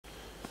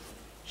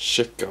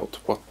check out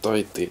what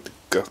I did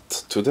got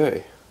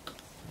today.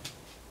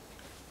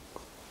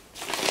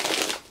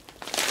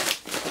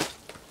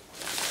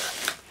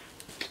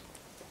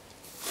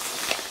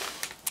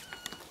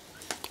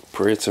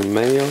 Pretty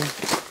mail.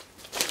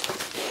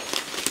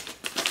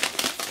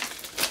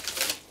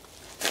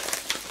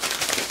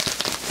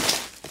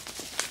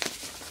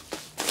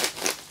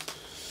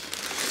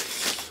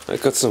 I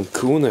got some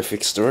KONE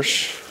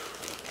fixtures.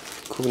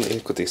 KONE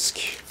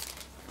EcoDisc.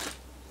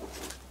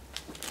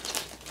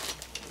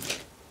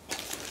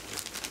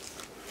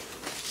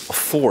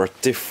 4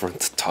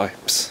 different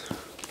types.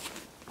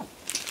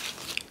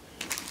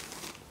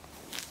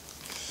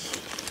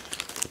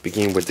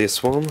 Begin with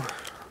this one.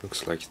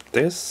 Looks like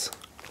this.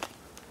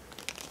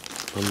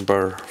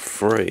 Number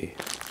 3.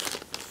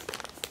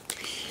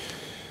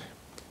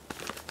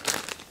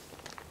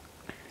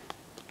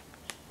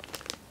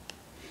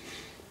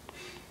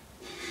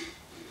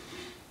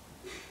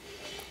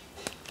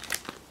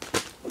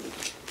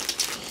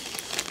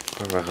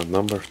 I have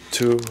number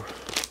 2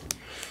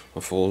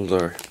 of all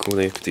the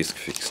KONE EcoDisc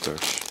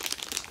fixtures.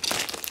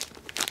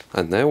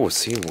 I never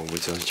seen one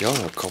with a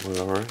yellow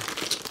cover.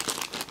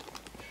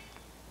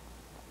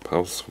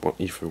 Pause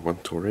if you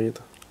want to read.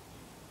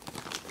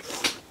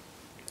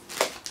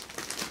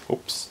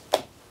 Oops.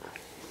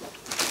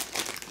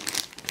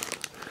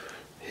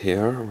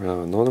 Here we have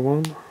another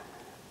one.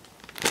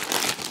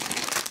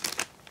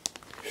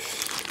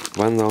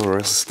 Vandal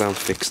resistant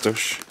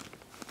fixtures.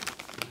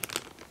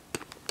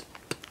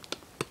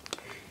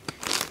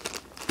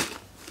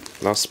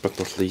 Last but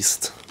not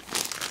least,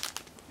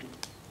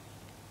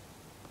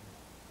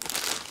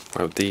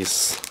 I have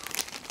these.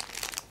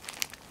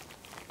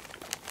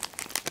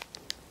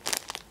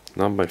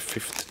 Number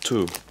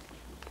 52.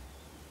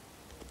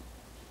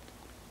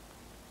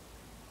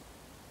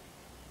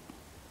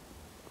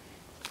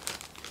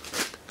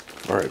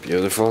 Very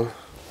beautiful.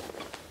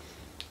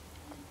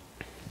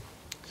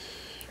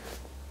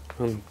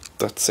 And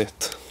that's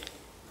it.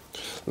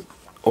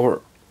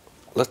 Or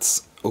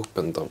let's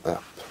open them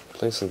up.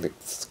 Placing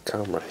this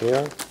camera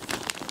here.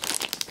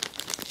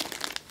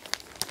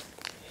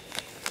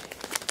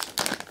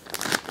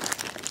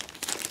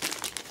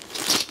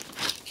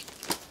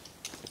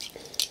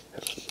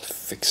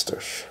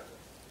 Fixtures.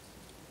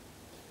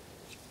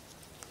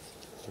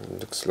 It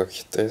looks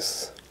like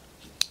this.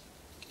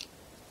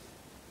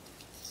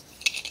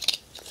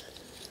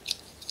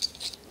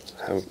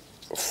 I have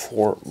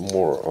 4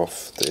 more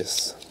of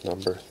this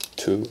number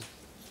 2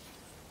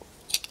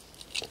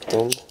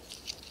 button.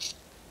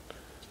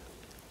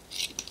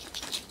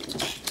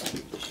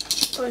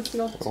 Oj,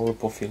 förlåt. Jag håller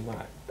på att filma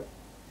här.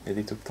 Är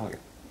ditt upptaget?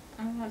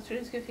 Ja, jag tror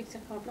du skulle fixa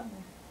kablarna.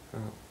 Ja.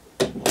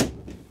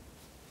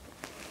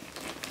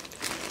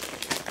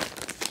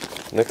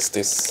 Next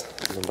is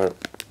number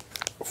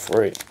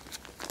 3.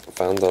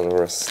 Vandal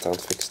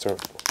resistant fixture.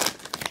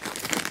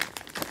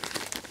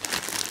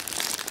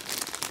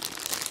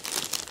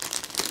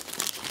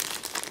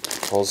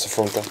 Also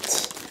from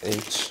that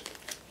age.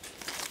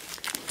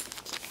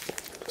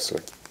 Looks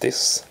like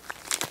this.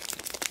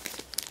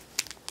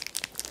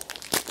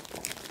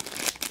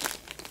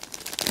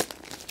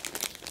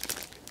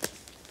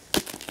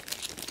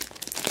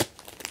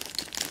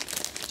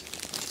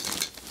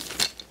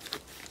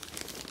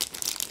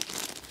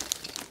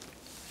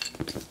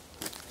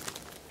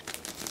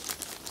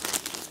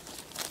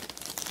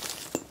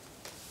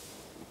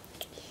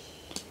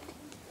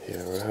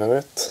 Here we have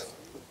it.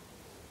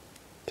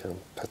 Can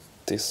put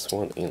this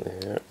one in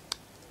here.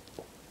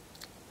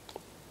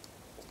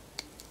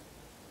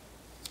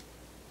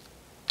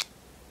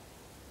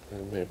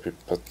 And maybe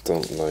put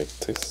them like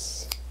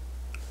this.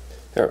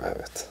 Here we have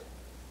it.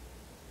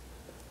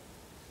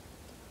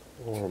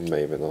 Or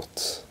maybe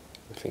not.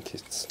 I think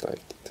it's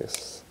like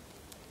this.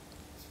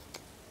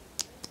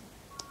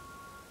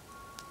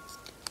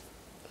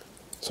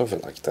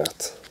 Something like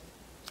that.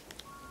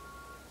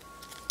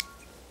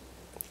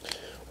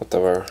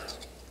 Whatever.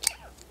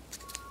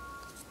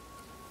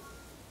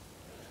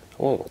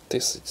 I wonder what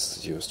this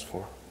is used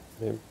for.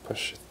 Maybe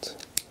push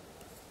it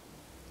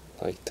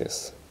like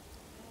this.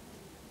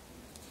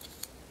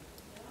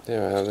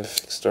 There I have the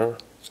fixture.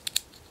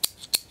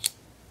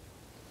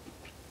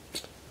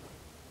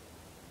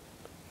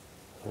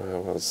 Where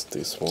was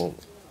this one?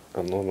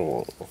 Another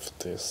one of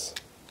this.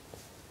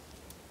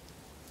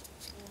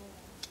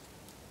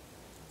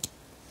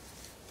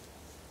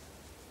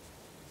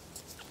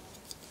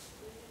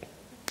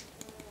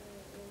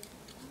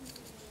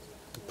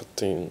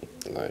 Put in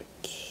like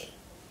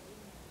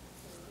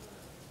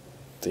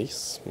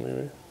this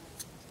maybe.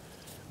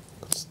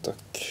 Got stuck.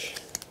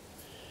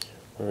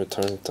 Where we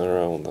turn it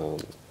around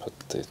and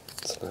put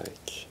it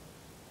like.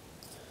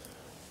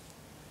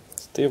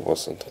 Still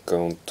wasn't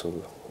going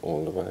to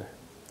all the way.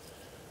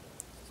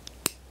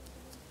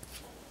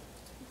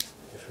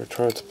 If you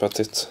try to put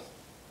it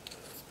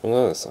from the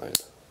other side,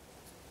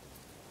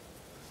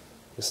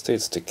 it's still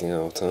sticking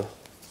out, huh?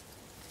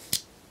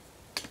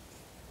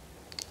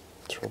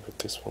 Try with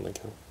this one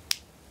again.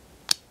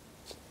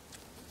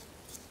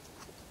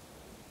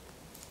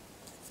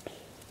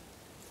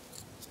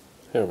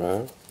 Here we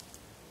are.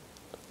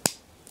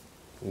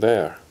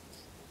 There.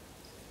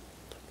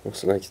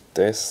 Looks like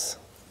this.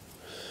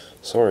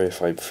 Sorry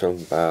if I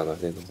filmed bad, I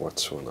didn't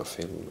watch when I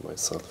filmed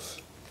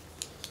myself.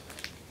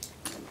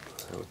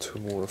 I have 2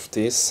 more of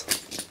these.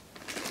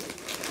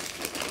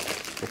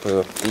 Open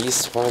up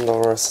these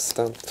 $1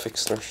 assistant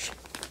fixtures.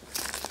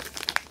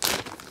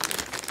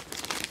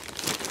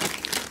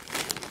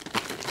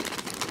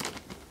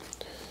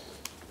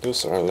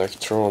 Those are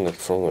electronic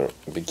from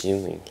the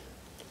beginning.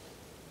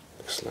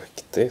 Looks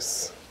like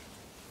this.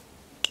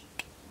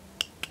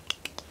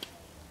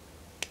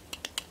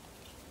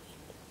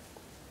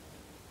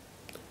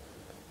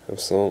 Have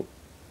some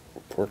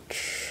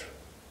Porsche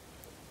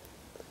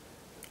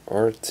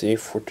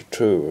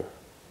RT42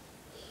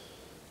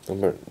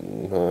 number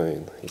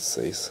 9, it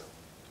says.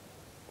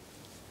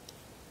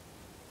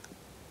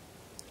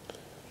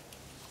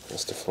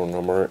 That's the phone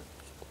number.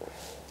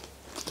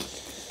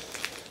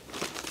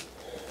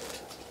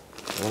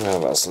 I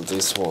have also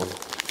this one.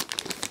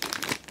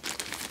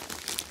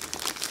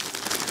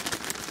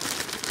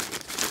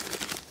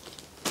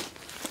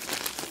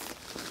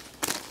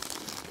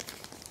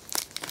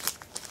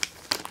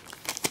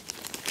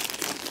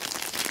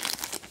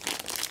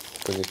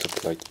 Open it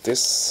up like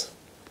this.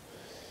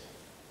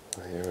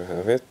 Here we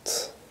have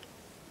it.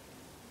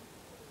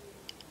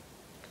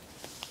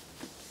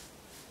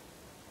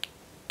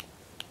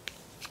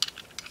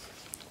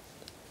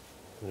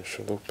 I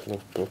should open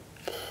up a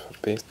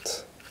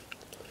bit.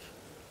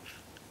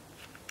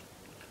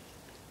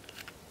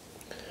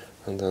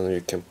 And then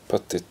you can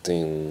put it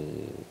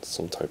in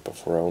some type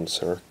of round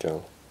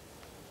circle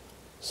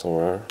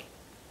somewhere.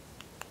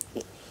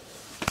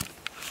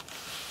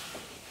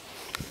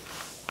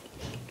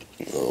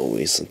 No,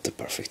 isn't the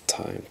perfect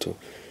time to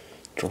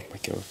drop my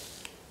camera.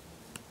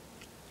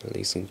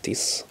 Releasing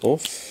this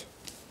off.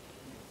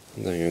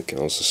 And then you can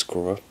also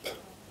screw up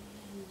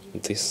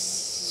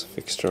this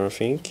fixture, I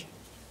think.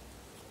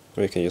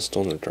 Or you can just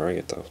only drag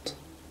it out.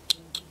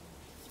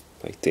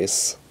 Like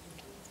this.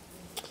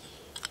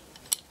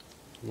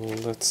 Now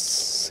let's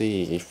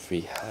see if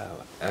we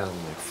have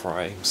any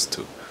frames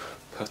to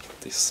put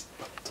this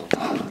button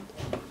on.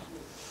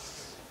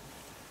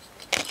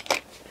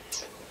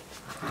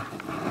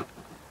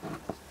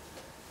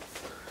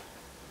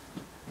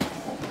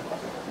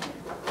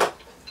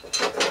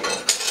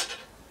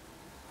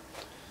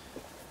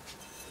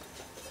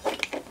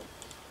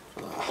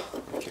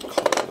 I can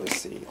clearly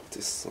see it.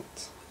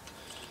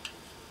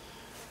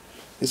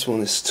 This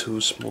one is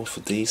too small for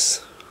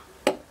these.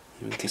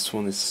 Even this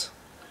one is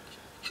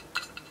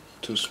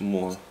too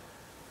small.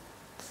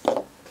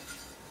 And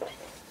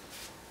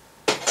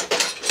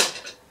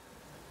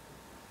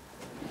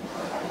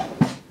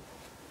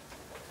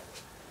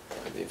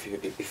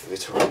if we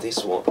try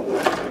this one,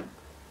 it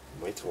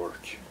might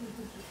work.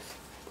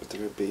 But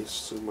there will be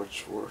so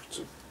much work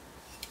to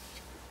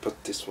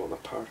put this one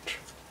apart.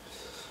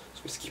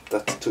 So we skip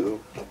that too.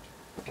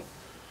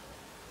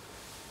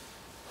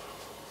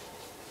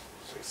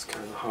 So it's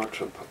kind of hard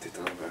to put it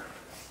on there.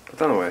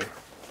 But anyway,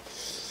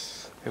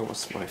 here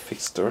was my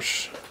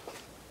fixtures.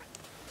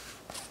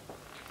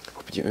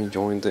 Hope you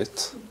enjoyed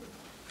it.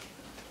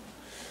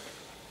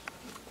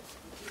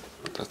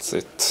 That's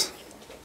it.